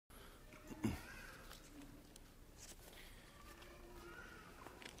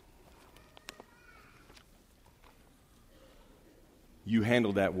You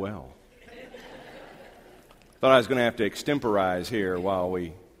handled that well. Thought I was going to have to extemporize here while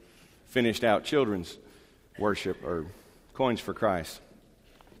we finished out children's worship or Coins for Christ.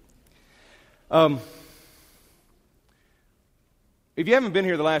 If you haven't been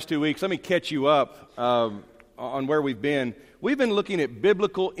here the last 2 weeks, let me catch you up on where we've been. We've been looking at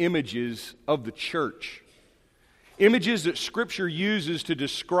biblical images of the church. Images that Scripture uses to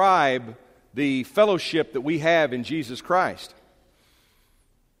describe the fellowship that we have in Jesus Christ.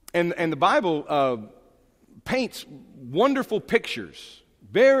 And the Bible paints wonderful pictures,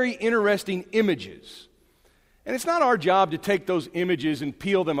 very interesting images. And it's not our job to take those images and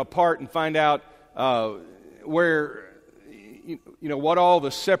peel them apart and find out where, what all the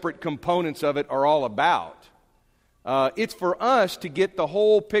separate components of it are all about. It's for us to get the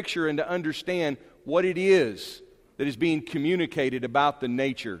whole picture and to understand what it is that is being communicated about the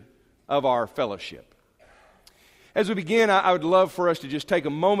nature of our fellowship. As we begin, I would love for us to just take a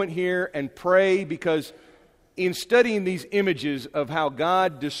moment here and pray, because in studying these images of how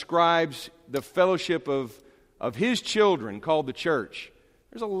God describes the fellowship of His children called the church,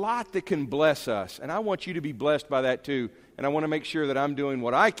 there's a lot that can bless us, and I want you to be blessed by that too, and I want to make sure that I'm doing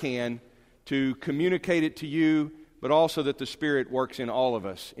what I can to communicate it to you, but also that the Spirit works in all of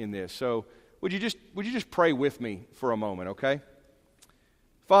us in this. So would you just pray with me for a moment, okay?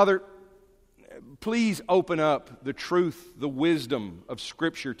 Father, please open up the truth, the wisdom of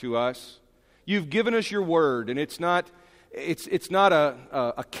Scripture to us. You've given us your word, and it's not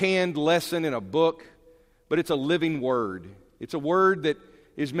a canned lesson in a book, but it's a living word. It's a word that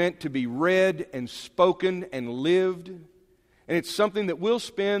is meant to be read and spoken and lived, and it's something that we'll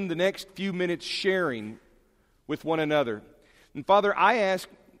spend the next few minutes sharing with one another. And Father, I ask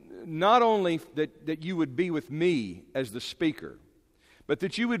not only that you would be with me as the speaker, but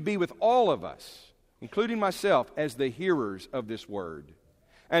that you would be with all of us, including myself, as the hearers of this word.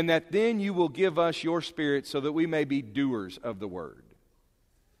 And that then you will give us your Spirit so that we may be doers of the word.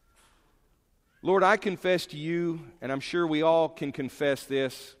 Lord, I confess to you, and I'm sure we all can confess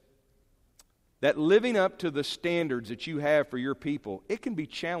this, that living up to the standards that you have for your people, it can be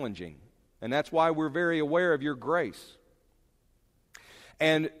challenging. And that's why we're very aware of your grace.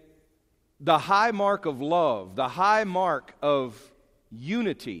 And the high mark of love, the high mark of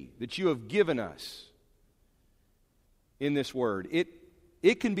unity that you have given us in this word,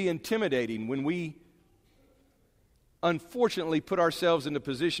 it can be intimidating when we unfortunately put ourselves in the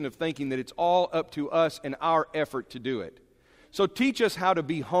position of thinking that it's all up to us and our effort to do it. So teach us how to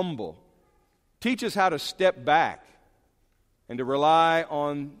be humble. Teach us how to step back and to rely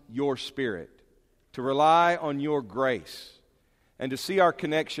on your Spirit, to rely on your grace, and to see our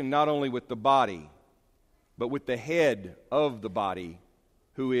connection not only with the body, but with the head of the body,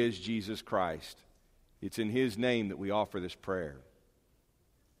 who is Jesus Christ. It's in His name that we offer this prayer.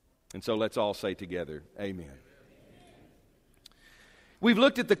 And so let's all say together, amen. We've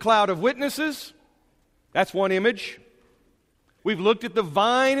looked at the cloud of witnesses. That's one image. We've looked at the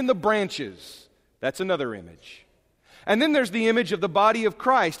vine and the branches. That's another image. And then there's the image of the body of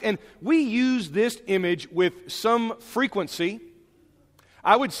Christ. And we use this image with some frequency.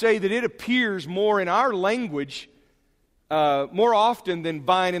 I would say that it appears more in our language more often than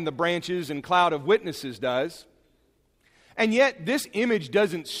vine and the branches and cloud of witnesses does. And yet this image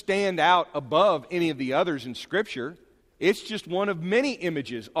doesn't stand out above any of the others in Scripture. It's just one of many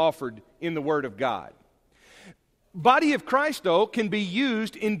images offered in the Word of God. Body of Christ, though, can be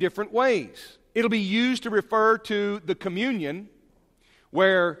used in different ways. It'll be used to refer to the communion,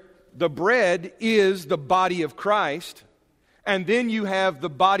 where the bread is the body of Christ, and then you have the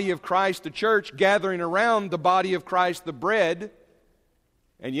body of Christ, the church, gathering around the body of Christ, the bread.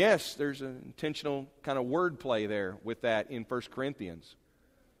 And yes, there's an intentional kind of wordplay there with that in 1 Corinthians.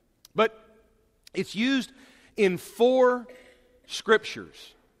 But it's used in 4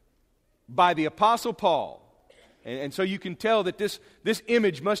 scriptures by the Apostle Paul. And so you can tell that this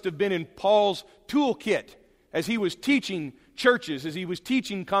image must have been in Paul's toolkit as he was teaching churches, as he was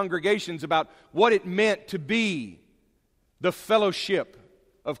teaching congregations about what it meant to be the fellowship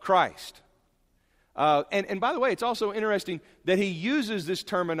of Christ. And by the way, it's also interesting that he uses this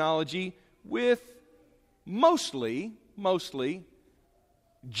terminology with mostly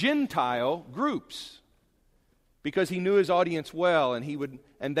Gentile groups, because he knew his audience well,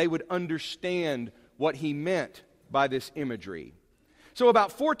 and they would understand what he meant by this imagery. So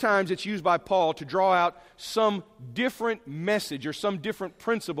about 4 times it's used by Paul to draw out some different message or some different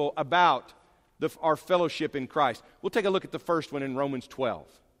principle about our fellowship in Christ. We'll take a look at the first one in Romans 12.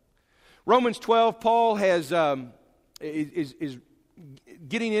 Romans 12, Paul is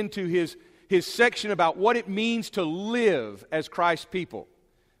getting into his his section about what it means to live as Christ's people.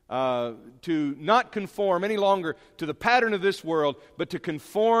 To not conform any longer to the pattern of this world, but to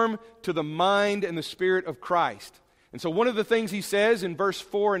conform to the mind and the Spirit of Christ. And so one of the things he says in verse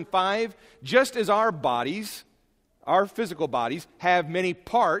 4 and 5, just as our bodies, our physical bodies, have many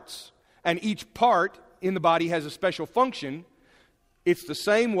parts, and each part in the body has a special function, it's the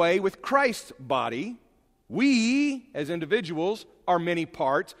same way with Christ's body. We, as individuals, are many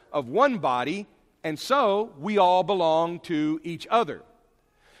parts of one body, and so we all belong to each other.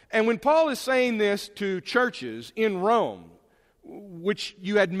 And when Paul is saying this to churches in Rome, which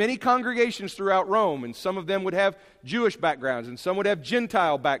you had many congregations throughout Rome, and some of them would have Jewish backgrounds, and some would have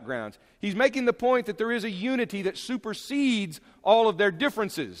Gentile backgrounds, he's making the point that there is a unity that supersedes all of their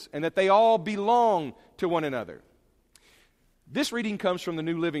differences, and that they all belong to one another. This reading comes from the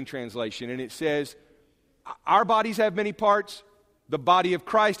New Living Translation, and it says, our bodies have many parts, the body of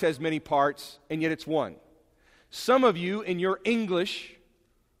Christ has many parts, and yet it's one. Some of you in your English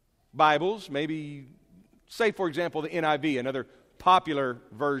Bibles, maybe, say for example the NIV, another popular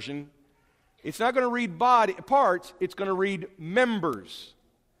version, it's not going to read parts, it's going to read members.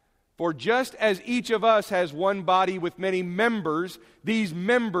 For just as each of us has one body with many members, these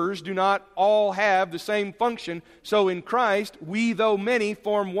members do not all have the same function. So in Christ, we, though many,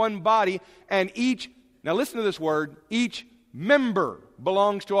 form one body, and each, now listen to this word, each member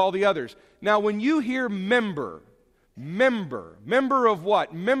belongs to all the others. Now when you hear member of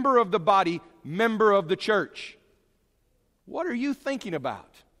what? Member of the body, member of the church. What are you thinking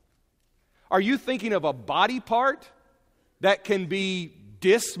about? Are you thinking of a body part that can be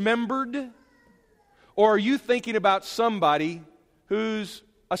dismembered? Or are you thinking about somebody who's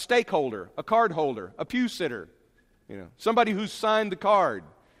a stakeholder, a card holder, a pew sitter, somebody who's signed the card,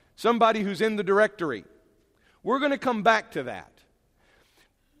 somebody who's in the directory? We're going to come back to that.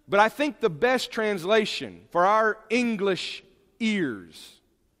 But I think the best translation for our English ears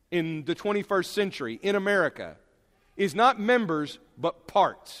in the 21st century in America is not members, but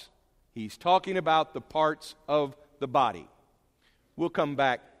parts. He's talking about the parts of the body. We'll come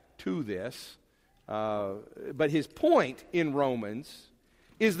back to this. But his point in Romans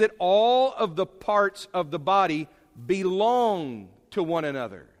is that all of the parts of the body belong to one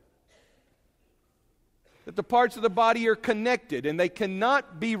another. That the parts of the body are connected, and they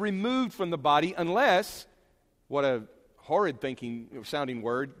cannot be removed from the body unless, what a horrid sounding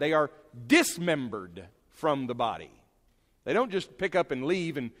word, they are dismembered from the body. They don't just pick up and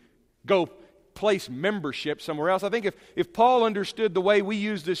leave and go place membership somewhere else. I think if Paul understood the way we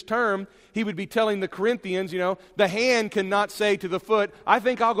use this term, he would be telling the Corinthians, the hand cannot say to the foot, I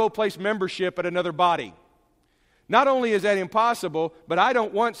think I'll go place membership at another body. Not only is that impossible, but I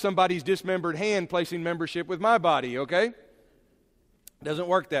don't want somebody's dismembered hand placing membership with my body, okay? Doesn't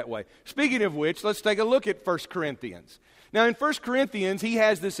work that way. Speaking of which, let's take a look at 1 Corinthians. Now in 1 Corinthians, he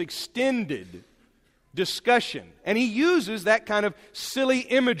has this extended discussion, and he uses that kind of silly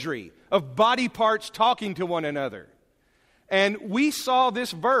imagery of body parts talking to one another. And we saw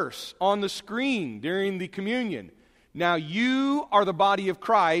this verse on the screen during the communion. Now you are the body of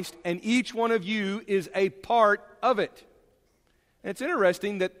Christ, and each one of you is a part of it. And it's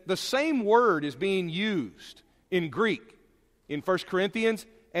interesting that the same word is being used in Greek in 1 Corinthians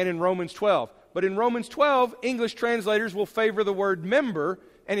and in Romans 12. But in Romans 12, English translators will favor the word member,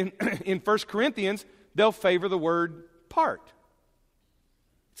 and in 1 Corinthians, they'll favor the word part.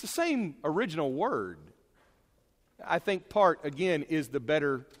 It's the same original word. I think part, again, is the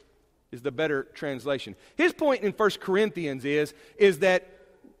better translation. His point in 1 Corinthians is that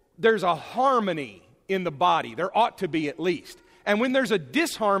there's a harmony in the body. There ought to be, at least. And when there's a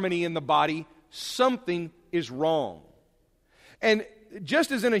disharmony in the body, something is wrong. And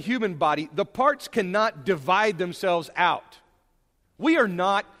just as in a human body, the parts cannot divide themselves out. We are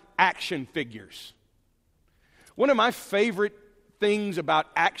not action figures. One of my favorite things about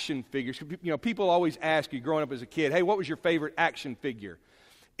action figures, people always ask you growing up as a kid, hey, what was your favorite action figure?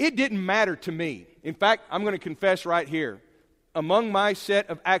 It didn't matter to me. In fact, I'm going to confess right here. Among my set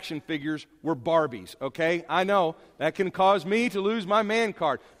of action figures were Barbies, okay? I know that can cause me to lose my man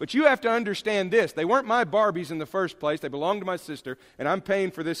card. But you have to understand this. They weren't my Barbies in the first place. They belonged to my sister, and I'm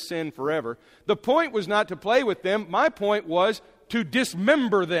paying for this sin forever. The point was not to play with them. My point was to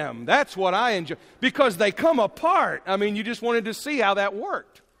dismember them. That's what I enjoy. Because they come apart. I mean, you just wanted to see how that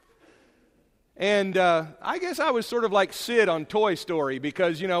worked. And I guess I was sort of like Sid on Toy Story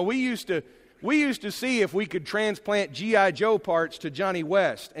because, we used to We used to see if we could transplant G.I. Joe parts to Johnny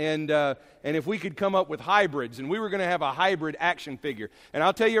West, and if we could come up with hybrids, and we were going to have a hybrid action figure. And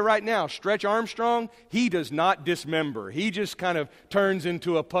I'll tell you right now, Stretch Armstrong, he does not dismember. He just kind of turns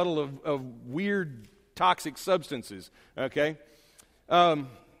into a puddle of weird toxic substances, okay? I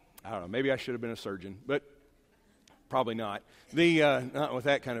don't know, maybe I should have been a surgeon, but probably not. Not with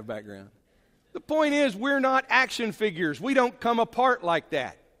that kind of background. The point is, we're not action figures. We don't come apart like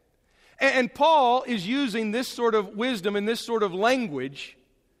that. And Paul is using this sort of wisdom and this sort of language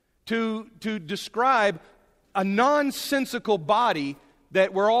to describe a nonsensical body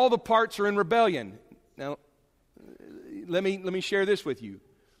where all the parts are in rebellion. Now, let me share this with you.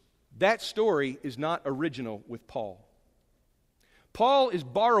 That story is not original with Paul. Paul is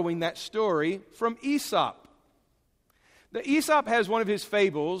borrowing that story from Aesop. The Aesop has one of his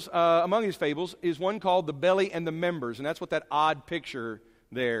fables, among his fables, is one called The Belly and the Members, and that's what that odd picture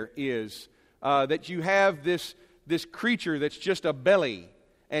there is, that you have this creature that's just a belly,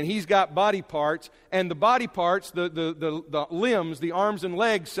 and he's got body parts, and the body parts, the limbs, the arms and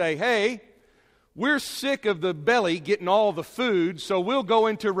legs say, hey, we're sick of the belly getting all the food, so we'll go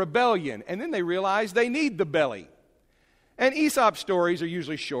into rebellion. And then they realize they need the belly. And Aesop stories are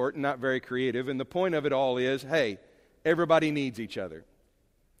usually short and not very creative, and the point of it all is, hey, everybody needs each other.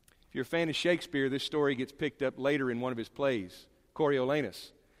 If you're a fan of Shakespeare, this story gets picked up later in one of his plays,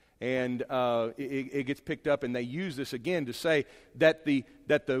 Coriolanus. And it gets picked up, and they use this again to say that the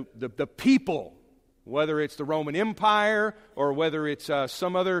people, whether it's the Roman Empire or whether it's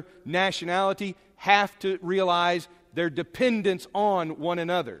some other nationality, have to realize their dependence on one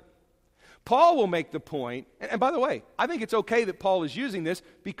another. Paul will make the point, and by the way, I think it's okay that Paul is using this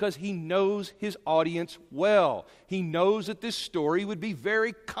because he knows his audience well. He knows that this story would be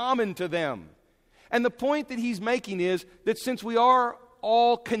very common to them. And the point that he's making is that since we are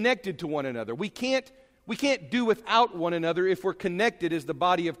all connected to one another, we can't do without one another if we're connected as the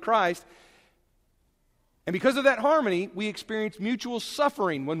body of Christ. And because of that harmony, we experience mutual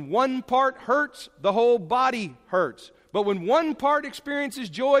suffering. When one part hurts, the whole body hurts. But when one part experiences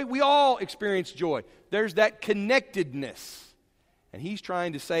joy, we all experience joy. There's that connectedness. And he's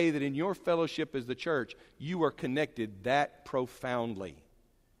trying to say that in your fellowship as the church, you are connected that profoundly,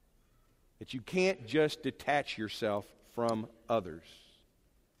 that you can't just detach yourself from others.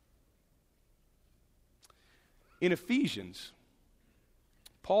 In Ephesians,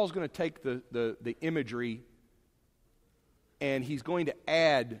 Paul's going to take the imagery and he's going to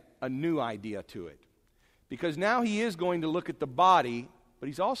add a new idea to it. Because now he is going to look at the body, but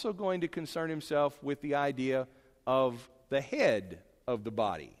he's also going to concern himself with the idea of the head of the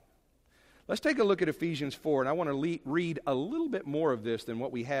body. Let's take a look at Ephesians 4, and I want to read a little bit more of this than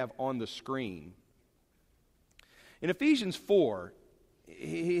what we have on the screen. In Ephesians 4,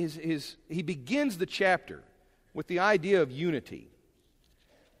 he begins the chapter with the idea of unity.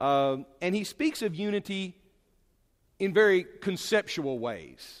 And he speaks of unity in very conceptual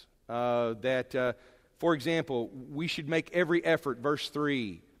ways. For example, we should make every effort, verse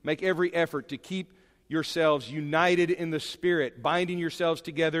 3, make every effort to keep yourselves united in the Spirit, binding yourselves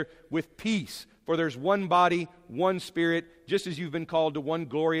together with peace. For there's one body, one Spirit, just as you've been called to one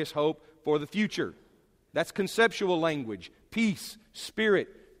glorious hope for the future. That's conceptual language. Peace, Spirit,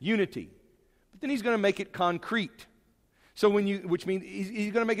 unity. But then he's going to make it concrete. Which means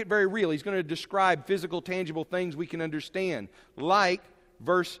he's going to make it very real. He's going to describe physical, tangible things we can understand. Like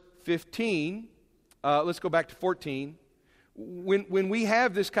verse 15. Let's go back to 14. When we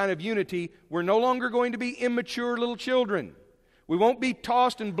have this kind of unity, we're no longer going to be immature little children. We won't be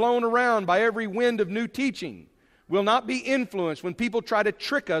tossed and blown around by every wind of new teaching. We'll not be influenced when people try to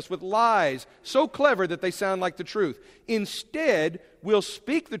trick us with lies so clever that they sound like the truth. Instead, we'll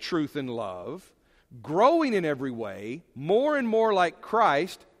speak the truth in love, growing in every way, more and more like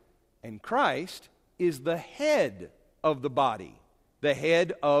Christ, and Christ is the head of the body, the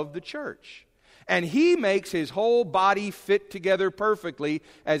head of the church. And He makes His whole body fit together perfectly.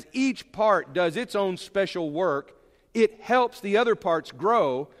 As each part does its own special work, it helps the other parts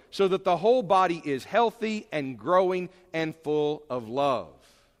grow so that the whole body is healthy and growing and full of love.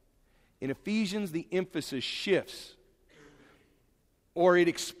 In Ephesians, the emphasis shifts, or it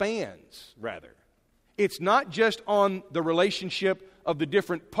expands, rather. It's not just on the relationship of the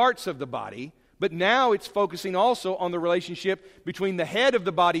different parts of the body, but now it's focusing also on the relationship between the head of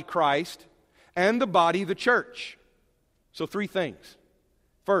the body, Christ, and the body, the church. So 3 things.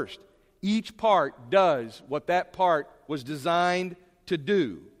 First, each part does what that part was designed to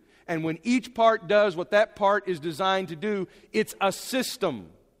do. And when each part does what that part is designed to do, it's a system.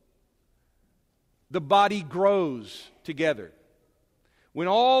 The body grows together. When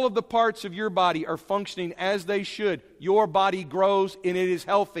all of the parts of your body are functioning as they should, your body grows and it is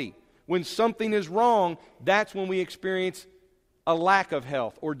healthy. When something is wrong, that's when we experience a lack of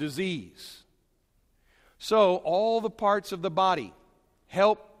health or disease. So all the parts of the body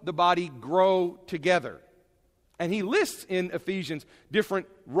help the body grow together. And he lists in Ephesians different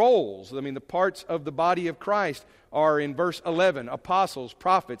roles. I mean, the parts of the body of Christ are in verse 11, apostles,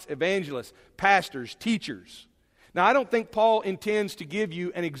 prophets, evangelists, pastors, teachers. Now, I don't think Paul intends to give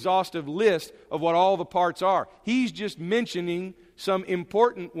you an exhaustive list of what all the parts are. He's just mentioning some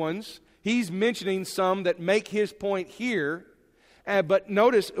important ones. He's mentioning some that make his point here. But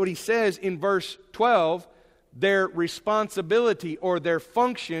notice what he says in verse 12. Their responsibility or their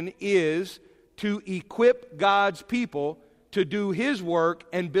function is to equip God's people to do His work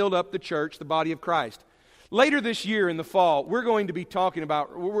and build up the church, the body of Christ. Later this year in the fall, we're going to be talking about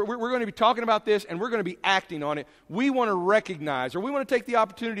this, and we're going to be acting on it. We want to recognize, or we want to take the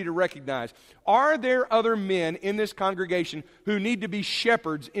opportunity to recognize, are there other men in this congregation who need to be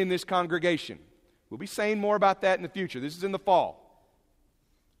shepherds in this congregation? We'll be saying more about that in the future. This is in the fall.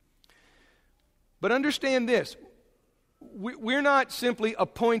 But understand this. We're not simply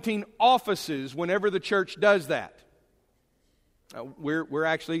appointing offices whenever the church does that. We're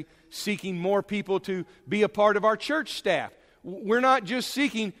actually seeking more people to be a part of our church staff. We're not just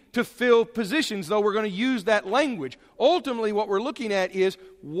seeking to fill positions, though we're going to use that language. Ultimately, what we're looking at is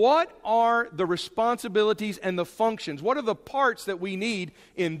what are the responsibilities and the functions? What are the parts that we need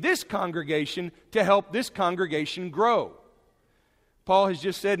in this congregation to help this congregation grow? Paul has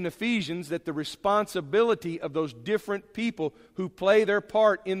just said in Ephesians that the responsibility of those different people who play their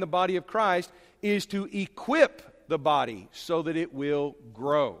part in the body of Christ is to equip the body so that it will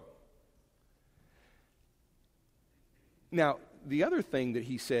grow. Now, the other thing that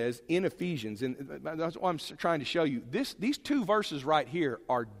he says in Ephesians, and that's what I'm trying to show you, these two verses right here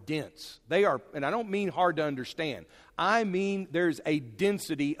are dense. They are, and I don't mean hard to understand. I mean there's a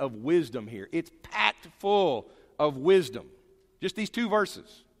density of wisdom here. It's packed full of wisdom. Just these two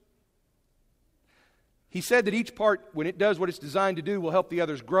verses. He said that each part, when it does what it's designed to do, will help the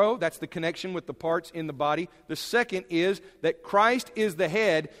others grow. That's the connection with the parts in the body. The second is that Christ is the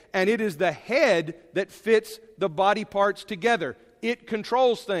head, and it is the head that fits the body parts together. It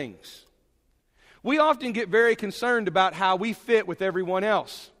controls things. We often get very concerned about how we fit with everyone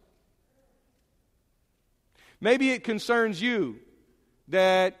else. Maybe it concerns you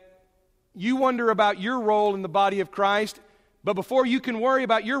that you wonder about your role in the body of Christ. But before you can worry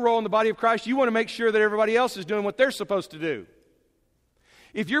about your role in the body of Christ, you want to make sure that everybody else is doing what they're supposed to do.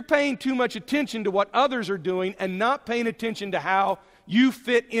 If you're paying too much attention to what others are doing and not paying attention to how you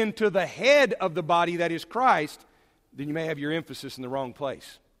fit into the head of the body that is Christ, then you may have your emphasis in the wrong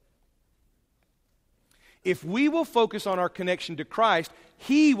place. If we will focus on our connection to Christ,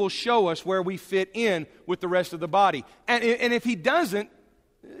 He will show us where we fit in with the rest of the body. And if He doesn't,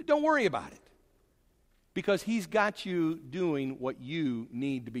 don't worry about it. Because He's got you doing what you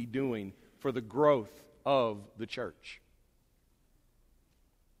need to be doing for the growth of the church.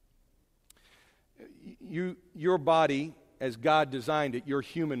 Your body, as God designed it, your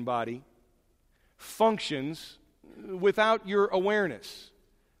human body, functions without your awareness.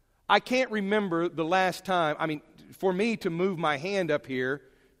 I can't remember the last time, for me to move my hand up here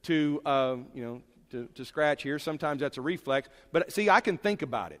to scratch here, sometimes that's a reflex. But see, I can think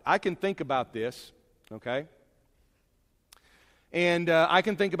about it. I can think about this. Okay? And I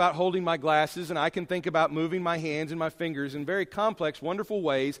can think about holding my glasses, and I can think about moving my hands and my fingers in very complex, wonderful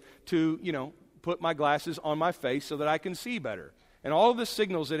ways to, put my glasses on my face so that I can see better. And all of the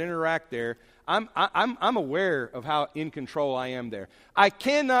signals that interact there, I'm aware of how in control I am there. I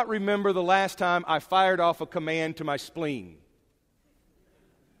cannot remember the last time I fired off a command to my spleen.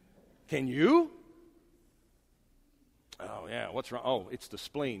 Can you? Oh, yeah, what's wrong? Oh, it's the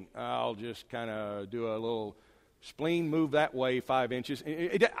spleen. I'll just kind of do a little spleen move that way 5 inches.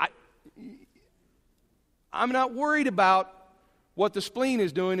 I'm not worried about what the spleen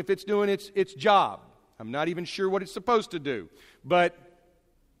is doing if it's doing its job. I'm not even sure what it's supposed to do. But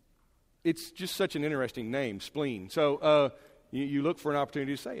it's just such an interesting name, spleen. So you look for an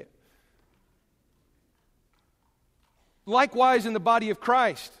opportunity to say it. Likewise in the body of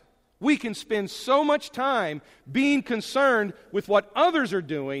Christ. We can spend so much time being concerned with what others are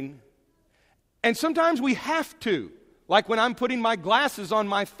doing, and sometimes we have to. Like when I'm putting my glasses on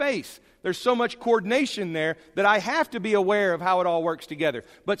my face, there's so much coordination there that I have to be aware of how it all works together.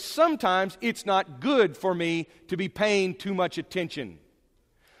 But sometimes it's not good for me to be paying too much attention.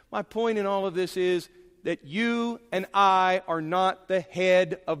 My point in all of this is that you and I are not the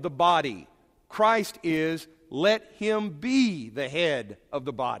head of the body. Christ is let him be the head of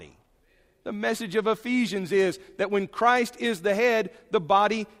the body. The message of Ephesians is that when Christ is the head, the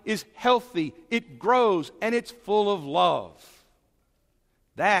body is healthy, it grows, and it's full of love.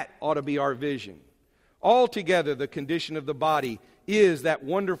 That ought to be our vision. Altogether, the condition of the body is that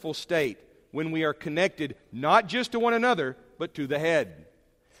wonderful state when we are connected not just to one another, but to the head.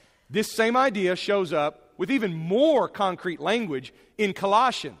 This same idea shows up with even more concrete language in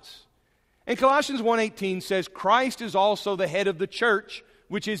Colossians. And Colossians 1:18 says, Christ is also the head of the church,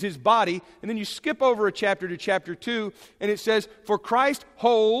 which is his body. And then you skip over a chapter to chapter 2, and it says, for Christ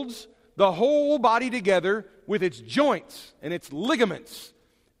holds the whole body together with its joints and its ligaments,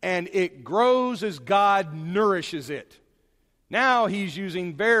 and it grows as God nourishes it. Now he's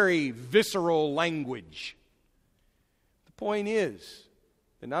using very visceral language. The point is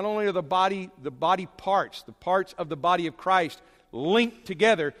that not only are the body parts, the parts of the body of Christ linked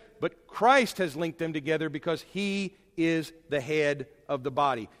together, but Christ has linked them together because he is the head of the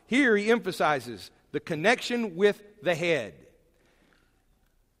body. Here he emphasizes the connection with the head.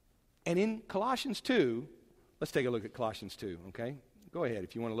 And in Colossians 2, let's take a look at Colossians 2, okay? Go ahead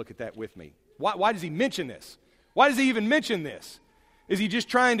if you want to look at that with me. Why does he mention this? Why does he even mention this? Is he just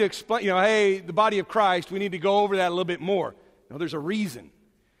trying to explain, hey, the body of Christ, we need to go over that a little bit more? No, there's a reason.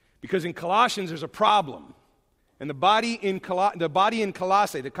 Because in Colossians there's a problem. And the body in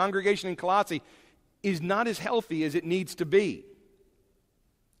Colossae, the congregation in Colossae, is not as healthy as it needs to be.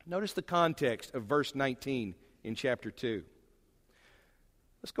 Notice the context of verse 19 in chapter 2.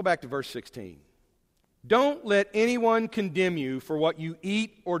 Let's go back to verse 16. Don't let anyone condemn you for what you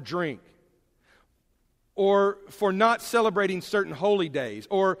eat or drink, or for not celebrating certain holy days,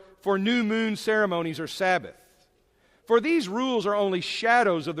 or for new moon ceremonies or Sabbath. For these rules are only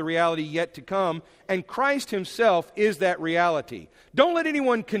shadows of the reality yet to come, and Christ himself is that reality. Don't let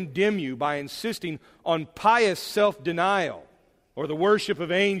anyone condemn you by insisting on pious self-denial or the worship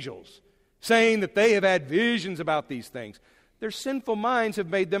of angels, saying that they have had visions about these things. Their sinful minds have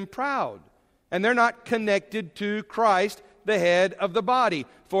made them proud, and they're not connected to Christ, the head of the body.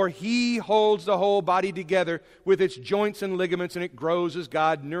 For he holds the whole body together with its joints and ligaments, and it grows as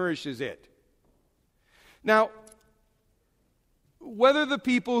God nourishes it. Now, whether the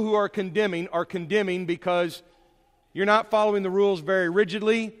people who are condemning because you're not following the rules very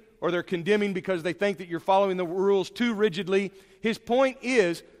rigidly, or they're condemning because they think that you're following the rules too rigidly, his point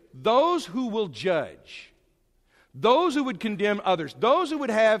is, those who will judge, those who would condemn others, those who would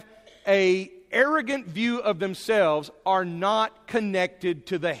have an arrogant view of themselves are not connected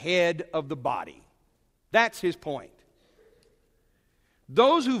to the head of the body. That's his point.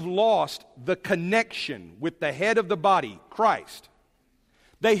 Those who've lost the connection with the head of the body, Christ,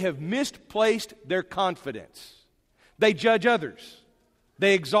 they have misplaced their confidence. They judge others.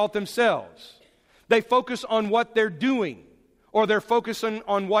 They exalt themselves. They focus on what they're doing, or they're focusing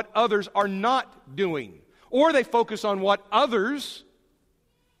on what others are not doing, or they focus on what others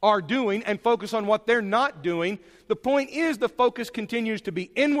are doing and focus on what they're not doing. The point is, the focus continues to be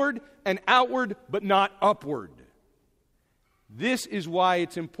inward and outward, but not upward. This is why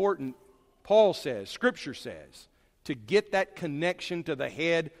it's important, Paul says, Scripture says, to get that connection to the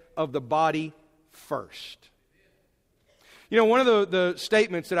head of the body first. One of the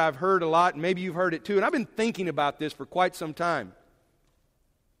statements that I've heard a lot, and maybe you've heard it too, and I've been thinking about this for quite some time.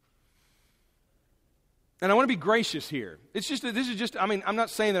 And I want to be gracious here. I'm not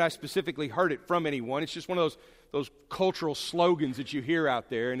saying that I specifically heard it from anyone. It's just one of those cultural slogans that you hear out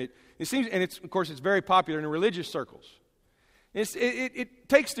there. And it seems, and of course, it's very popular in religious circles. It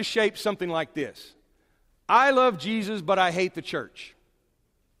takes to shape something like this. I love Jesus, but I hate the church.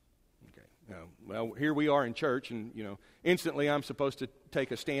 Okay. Well, here we are in church, and, instantly I'm supposed to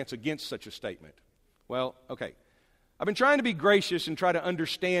take a stance against such a statement. Well, okay. I've been trying to be gracious and try to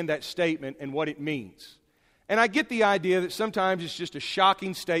understand that statement and what it means. And I get the idea that sometimes it's just a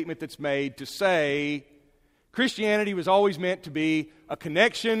shocking statement that's made to say Christianity was always meant to be a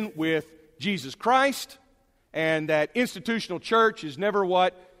connection with Jesus Christ, and that institutional church is never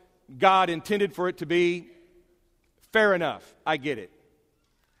what God intended for it to be. Fair enough. I get it.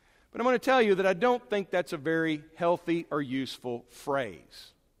 But I'm going to tell you that I don't think that's a very healthy or useful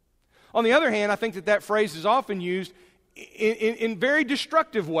phrase. On the other hand, I think that phrase is often used in very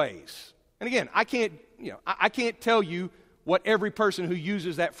destructive ways. And again, I can't tell you what every person who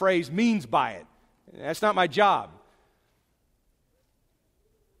uses that phrase means by it. That's not my job.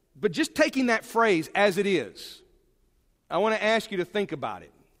 But just taking that phrase as it is, I want to ask you to think about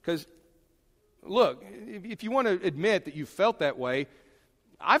it. Because, look, if you want to admit that you felt that way,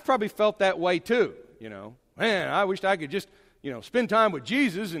 I've probably felt that way too. Man, I wished I could just, spend time with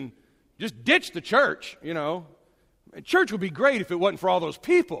Jesus and just ditch the church, Church would be great if it wasn't for all those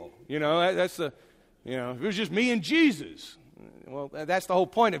people, That's if it was just me and Jesus. Well, that's the whole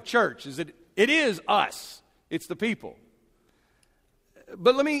point of church, is that it is us. It's the people.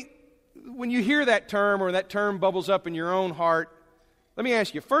 But when you hear that term, or that term bubbles up in your own heart, let me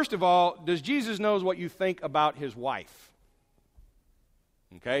ask you, first of all, does Jesus know what you think about his wife?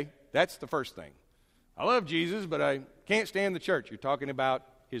 Okay? That's the first thing. I love Jesus, but I can't stand the church. You're talking about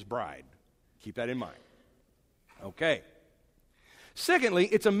his bride. Keep that in mind. Okay. Secondly,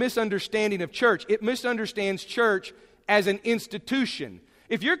 it's a misunderstanding of church. It misunderstands church as an institution.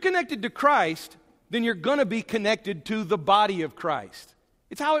 If you're connected to Christ, then you're going to be connected to the body of Christ.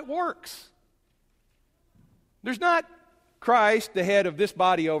 It's how it works. There's not Christ, the head of this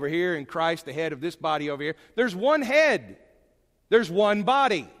body over here, and Christ, the head of this body over here. There's one head. There's one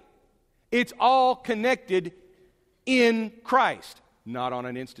body. It's all connected in Christ. Not on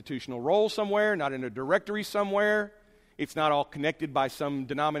an institutional roll somewhere, not in a directory somewhere. It's not all connected by some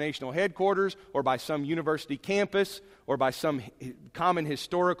denominational headquarters or by some university campus or by some common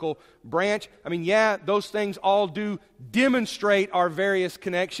historical branch. Those things all do demonstrate our various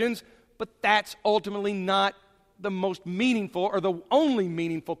connections, but that's ultimately not the most meaningful or the only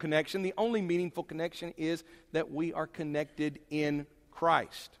meaningful connection. The only meaningful connection is that we are connected in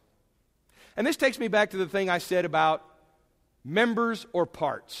Christ. And this takes me back to the thing I said about members or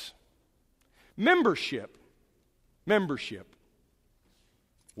parts. Membership.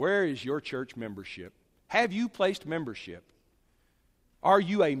 Where is your church membership? Have you placed membership? Are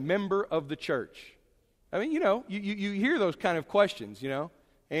you a member of the church? You hear those kind of questions,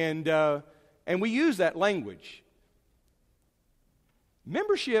 and we use that language.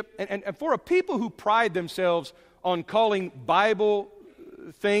 Membership, and for a people who pride themselves on calling Bible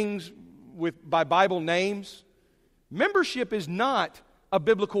things by Bible names, membership is not a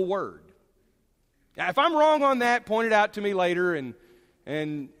biblical word. Now, if I'm wrong on that, point it out to me later, but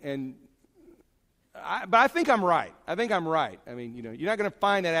I think I'm right. You're not going to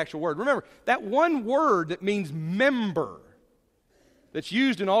find that actual word. Remember, that one word that means member, that's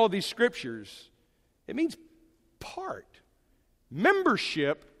used in all of these scriptures, it means part.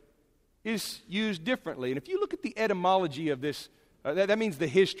 Membership is used differently. And if you look at the etymology of this, that means the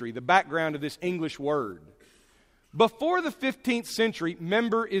history, the background of this English word. Before the 15th century,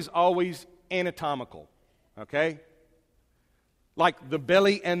 member is always anatomical, okay? Like the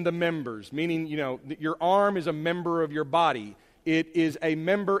belly and the members, meaning, your arm is a member of your body. It is a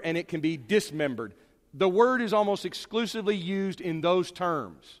member and it can be dismembered. The word is almost exclusively used in those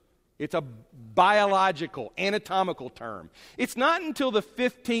terms. It's a biological, anatomical term. It's not until the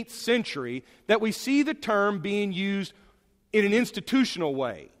 15th century that we see the term being used in an institutional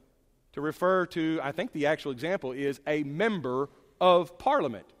way to refer to, I think the actual example is a member of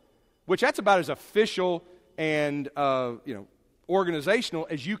Parliament, which that's about as official and organizational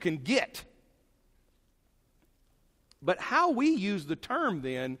as you can get. But how we use the term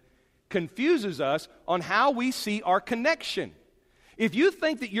then confuses us on how we see our connection. If you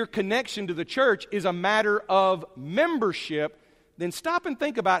think that your connection to the church is a matter of membership, then stop and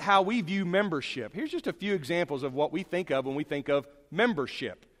think about how we view membership. Here's just a few examples of what we think of when we think of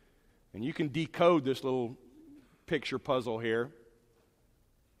membership. And you can decode this little picture puzzle here.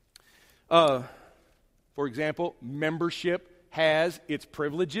 For example, membership has its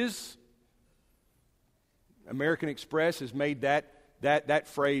privileges. American Express has made that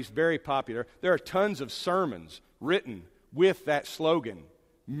phrase very popular. There are tons of sermons written with that slogan,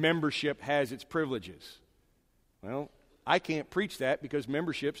 membership has its privileges. Well, I can't preach that because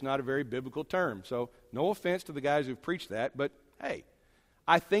membership's not a very biblical term. So no offense to the guys who've preached that, but hey,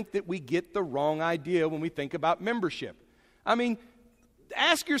 I think that we get the wrong idea when we think about membership.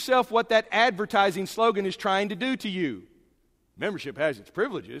 Ask yourself what that advertising slogan is trying to do to you. Membership has its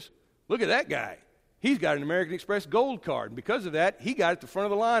privileges. Look at that guy. He's got an American Express Gold card, and because of that, he got at the front of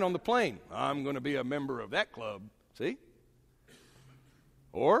the line on the plane. I'm going to be a member of that club. See?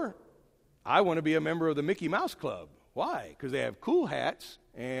 Or, I want to be a member of the Mickey Mouse Club. Why? Because they have cool hats,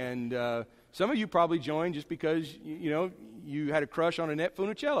 and some of you probably joined just because, you had a crush on Annette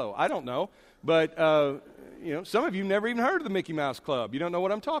Funicello. I don't know. But, some of you never even heard of the Mickey Mouse Club. You don't know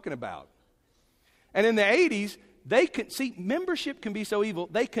what I'm talking about. And in the 80s, membership can be so evil.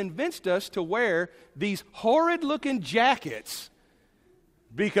 They convinced us to wear these horrid-looking jackets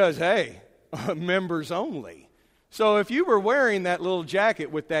because, hey, members only. So if you were wearing that little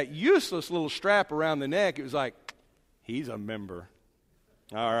jacket with that useless little strap around the neck, it was like, he's a member.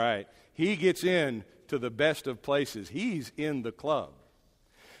 All right. He gets in to the best of places. He's in the club.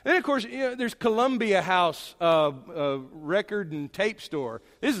 And then, of course, there's Columbia House record and tape store.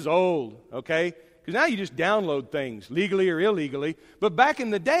 This is old, okay? Because now you just download things, legally or illegally. But back in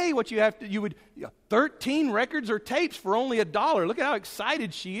the day, you would 13 records or tapes for only $1. Look at how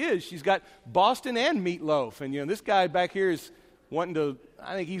excited she is. She's got Boston and Meatloaf. And, this guy back here is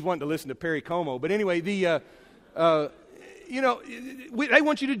I think he's wanting to listen to Perry Como. But anyway, they want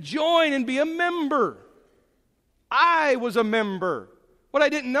you to join and be a member. I was a member. What I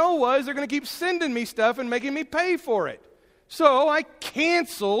didn't know was they're going to keep sending me stuff and making me pay for it. So I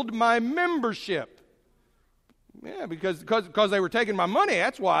canceled my membership. Yeah, because they were taking my money.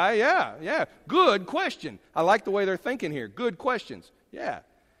 That's why. Yeah. Good question. I like the way they're thinking here. Good questions. Yeah.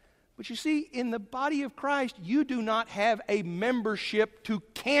 But you see, in the body of Christ, you do not have a membership to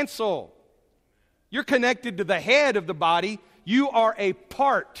cancel. You're connected to the head of the body. You are a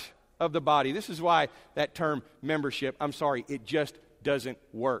part of the body. This is why that term membership, it just doesn't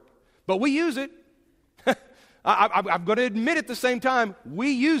work. But we use it. I'm going to admit at the same time,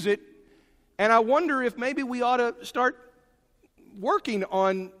 we use it, and I wonder if maybe we ought to start working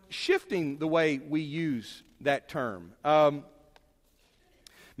on shifting the way we use that term.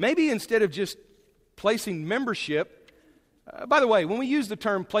 Maybe instead of just placing membership, by the way, when we use the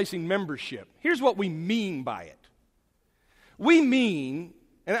term placing membership, here's what we mean by it. We mean,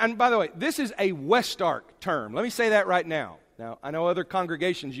 and by the way, this is a Westark term. Let me say that right now. Now, I know other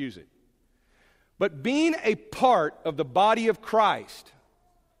congregations use it. But being a part of the body of Christ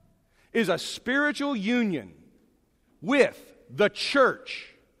is a spiritual union with the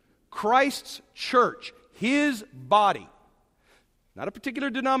church, Christ's church, His body. Not a particular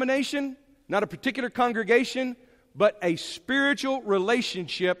denomination, not a particular congregation, but a spiritual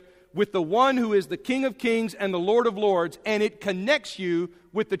relationship with the one who is the King of Kings and the Lord of Lords, and it connects you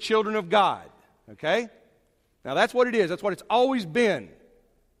with the children of God. Okay? Now that's what it is. That's what it's always been.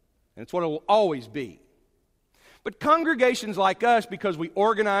 And it's what it will always be. But congregations like us, because we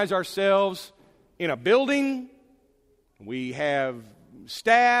organize ourselves in a building, we have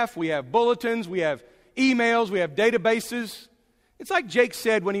staff, we have bulletins, we have emails, we have databases. It's like Jake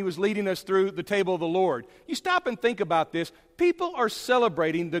said when he was leading us through the table of the Lord. You stop and think about this. People are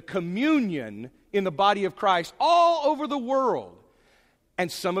celebrating the communion in the body of Christ all over the world.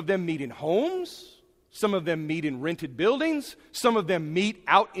 And some of them meet in homes. Some of them meet in rented buildings. Some of them meet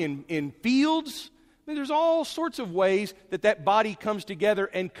out in fields. I mean, there's all sorts of ways that body comes together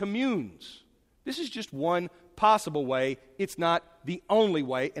and communes. This is just one possible way. It's not the only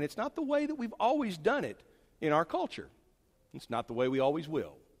way, and it's not the way that we've always done it in our culture. It's not the way we always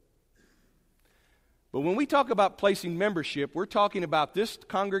will. But when we talk about placing membership, we're talking about this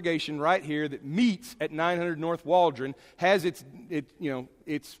congregation right here that meets at 900 North Waldron, has its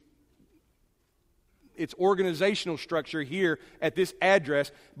organizational structure here at this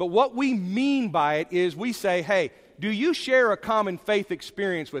address. But what we mean by it is we say, hey, do you share a common faith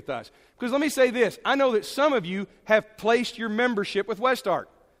experience with us? Because let me say this. I know that some of you have placed your membership with Westark.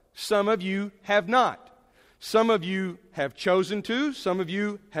 Some of you have not. Some of you have chosen to. Some of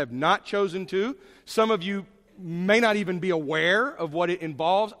you have not chosen to. Some of you may not even be aware of what it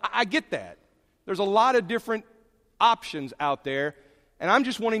involves. I get that. There's a lot of different options out there, and I'm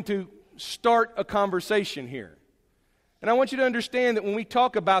just wanting to start a conversation here. And I want you to understand that when we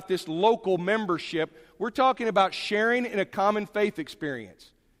talk about this local membership, we're talking about sharing in a common faith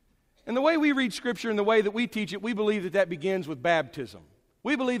experience. And the way we read Scripture and the way that we teach it, we believe that begins with baptism.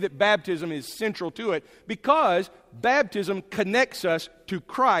 We believe that baptism is central to it because baptism connects us to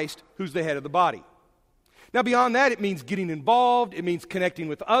Christ, who's the head of the body. Now, beyond that, it means getting involved. It means connecting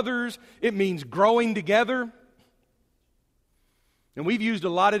with others. It means growing together. And we've used a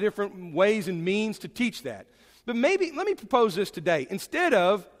lot of different ways and means to teach that. But maybe, let me propose this today. Instead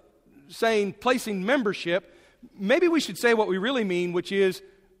of saying placing membership, maybe we should say what we really mean, which is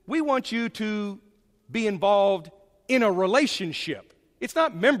we want you to be involved in a relationship. It's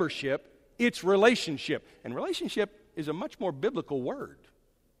not membership, it's relationship. And relationship is a much more biblical word.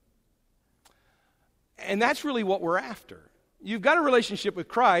 And that's really what we're after. You've got a relationship with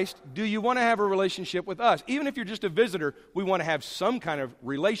Christ. Do you want to have a relationship with us? Even if you're just a visitor, we want to have some kind of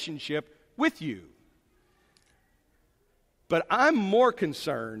relationship with you. But I'm more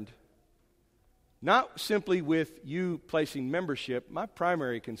concerned not simply with you placing membership. My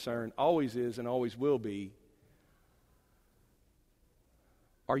primary concern always is and always will be,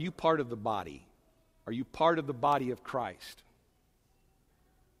 are you part of the body? Are you part of the body of Christ?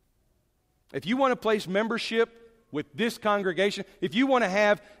 If you want to place membership with this congregation, if you want to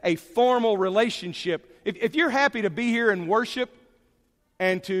have a formal relationship, if you're happy to be here and worship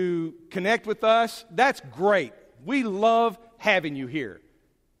and to connect with us, that's great. We love having you here.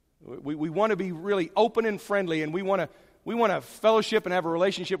 We want to be really open and friendly, and we want to fellowship and have a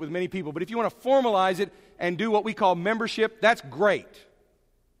relationship with many people. But if you want to formalize it and do what we call membership, that's great.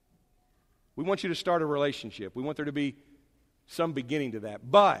 We want you to start a relationship. We want there to be some beginning to that.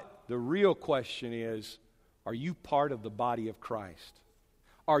 But the real question is, are you part of the body of Christ?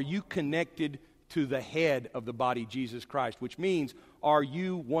 Are you connected to the head of the body, Jesus Christ? Which means, are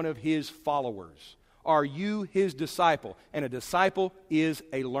you one of His followers? Are you His disciple? And a disciple is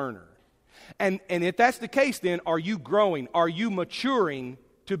a learner. And if that's the case, then are you growing? Are you maturing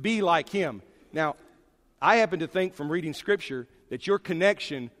to be like Him? Now, I happen to think from reading Scripture that your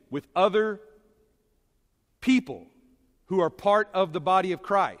connection with other people who are part of the body of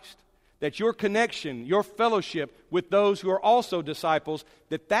Christ, that your connection, your fellowship with those who are also disciples,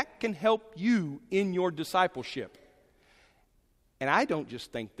 that can help you in your discipleship. And I don't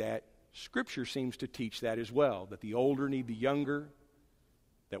just think that. Scripture seems to teach that as well, that the older need the younger,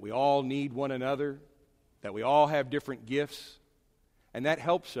 that we all need one another, that we all have different gifts, and that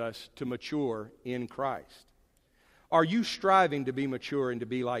helps us to mature in Christ. Are you striving to be mature and to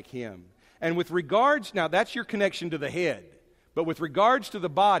be like Him? And with regards, now that's your connection to the head, but with regards to the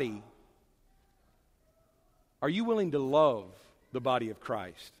body, are you willing to love the body of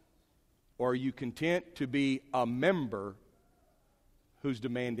Christ? Or are you content to be a member who's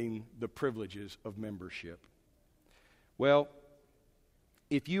demanding the privileges of membership? Well,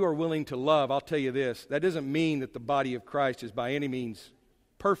 if you are willing to love, I'll tell you this, that doesn't mean that the body of Christ is by any means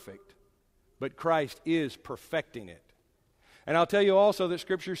perfect, but Christ is perfecting it. And I'll tell you also that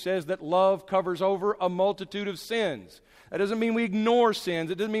Scripture says that love covers over a multitude of sins. That doesn't mean we ignore sins.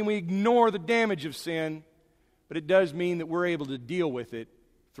 It doesn't mean we ignore the damage of sin, but it does mean that we're able to deal with it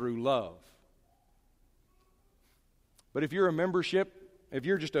through love. But if you're a membership, if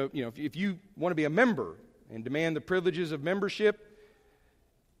you're just if you want to be a member and demand the privileges of membership,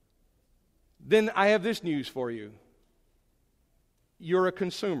 then I have this news for you. You're a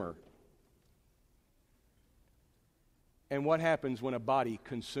consumer. And what happens when a body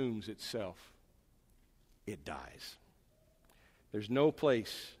consumes itself? It dies. There's no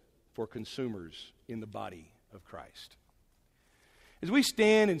place for consumers in the body of Christ. As we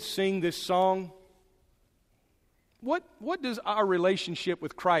stand and sing this song, what does our relationship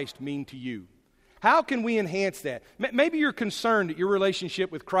with Christ mean to you? How can we enhance that? Maybe you're concerned that your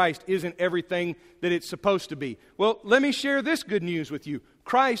relationship with Christ isn't everything that it's supposed to be. Well, let me share this good news with you.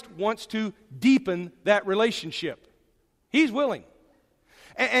 Christ wants to deepen that relationship. He's willing.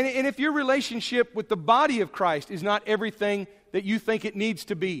 And if your relationship with the body of Christ is not everything that you think it needs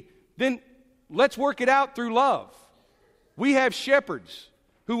to be, then let's work it out through love. We have shepherds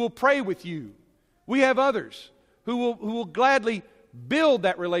who will pray with you. We have others who will gladly build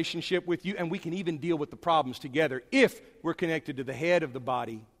that relationship with you, and we can even deal with the problems together if we're connected to the head of the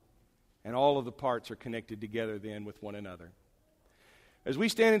body, and all of the parts are connected together then with one another. As we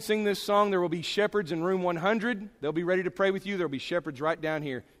stand and sing this song, there will be shepherds in room 100. They'll be ready to pray with you. There will be shepherds right down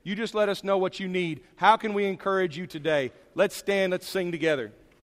here. You just let us know what you need. How can we encourage you today? Let's stand, let's sing together.